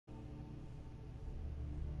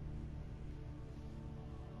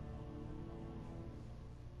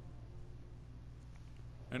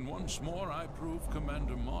And once more I prove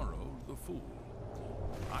Commander Morrow the fool.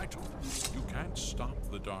 I told you, you can't stop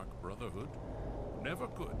the Dark Brotherhood. Never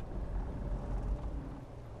could.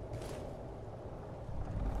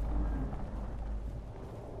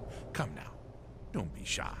 Come now, don't be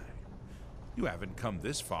shy. You haven't come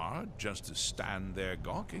this far just to stand there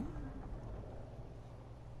gawking.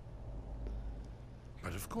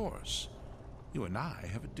 But of course, you and I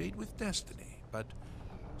have a date with destiny, but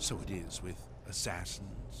so it is with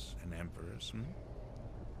assassins and emperors,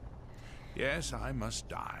 Yes, I must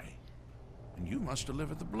die, and you must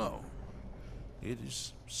deliver the blow. It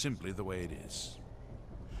is simply the way it is.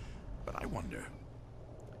 But I wonder,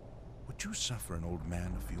 would you suffer an old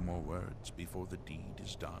man a few more words before the deed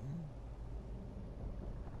is done?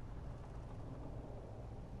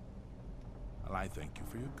 Well, I thank you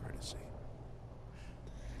for your courtesy.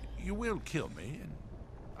 You will kill me, and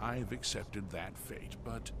I've accepted that fate,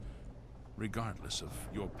 but regardless of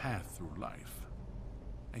your path through life,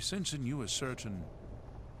 I sense in you a certain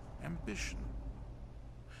ambition.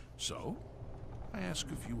 So, I ask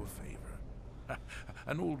of you a favor.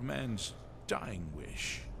 An old man's dying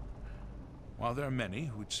wish. While there are many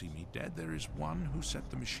who would see me dead, there is one who set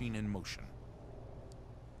the machine in motion.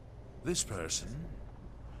 This person,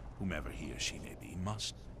 whomever he or she may be,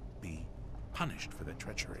 must be punished for their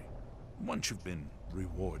treachery. Once you've been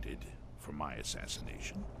rewarded for my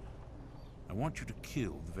assassination, I want you to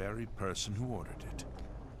kill the very person who ordered it.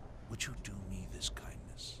 Would you do me this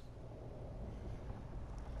kindness?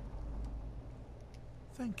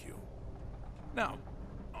 Thank you. Now,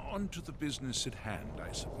 on to the business at hand,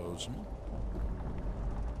 I suppose.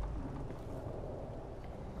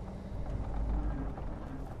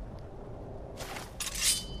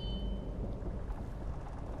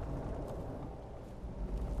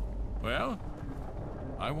 Well,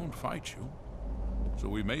 I won't fight you, so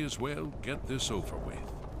we may as well get this over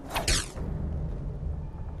with.